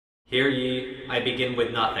Hear ye, I begin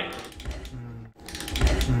with nothing.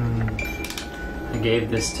 I gave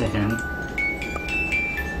this to him,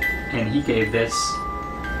 and he gave this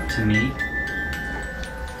to me.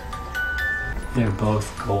 They're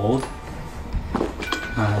both gold.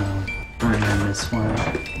 Burn in this one.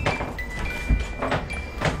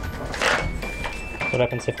 What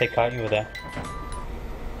happens if they caught you with that?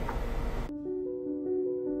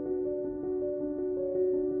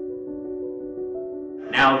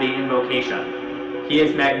 Now the invocation. He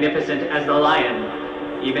is magnificent as the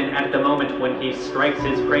lion. Even at the moment when he strikes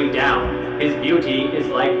his prey down, his beauty is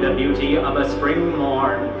like the beauty of a spring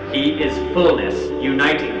morn. He is fullness,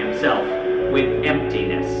 uniting himself with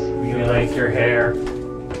emptiness. You like your hair.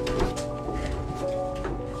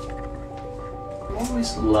 I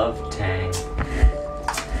always loved Tang.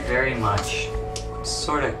 Very much.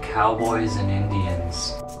 Sort of cowboys and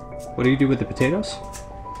Indians. What do you do with the potatoes?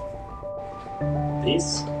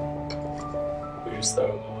 These? We just throw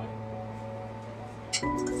them away.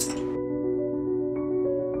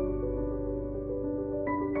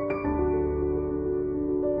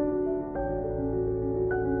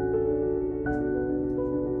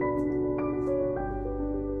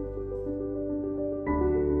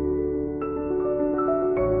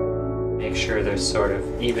 Make sure they're sort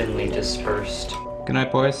of evenly dispersed. Good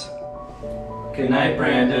night, boys. Good night,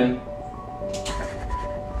 Brandon.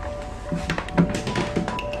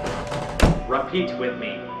 Repeat with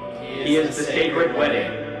me. He is the sacred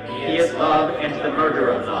wedding. He is love and the murder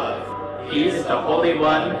of love. He is the Holy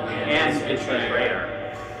One and its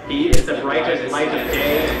betrayer. He is the brightest light of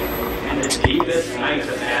day and the deepest night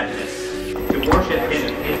of madness. To worship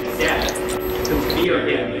him is death. To fear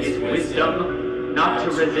him is wisdom. Not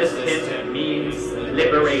to resist him means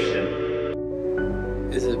liberation.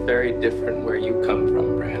 Is it very different where you come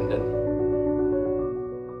from, Brandon?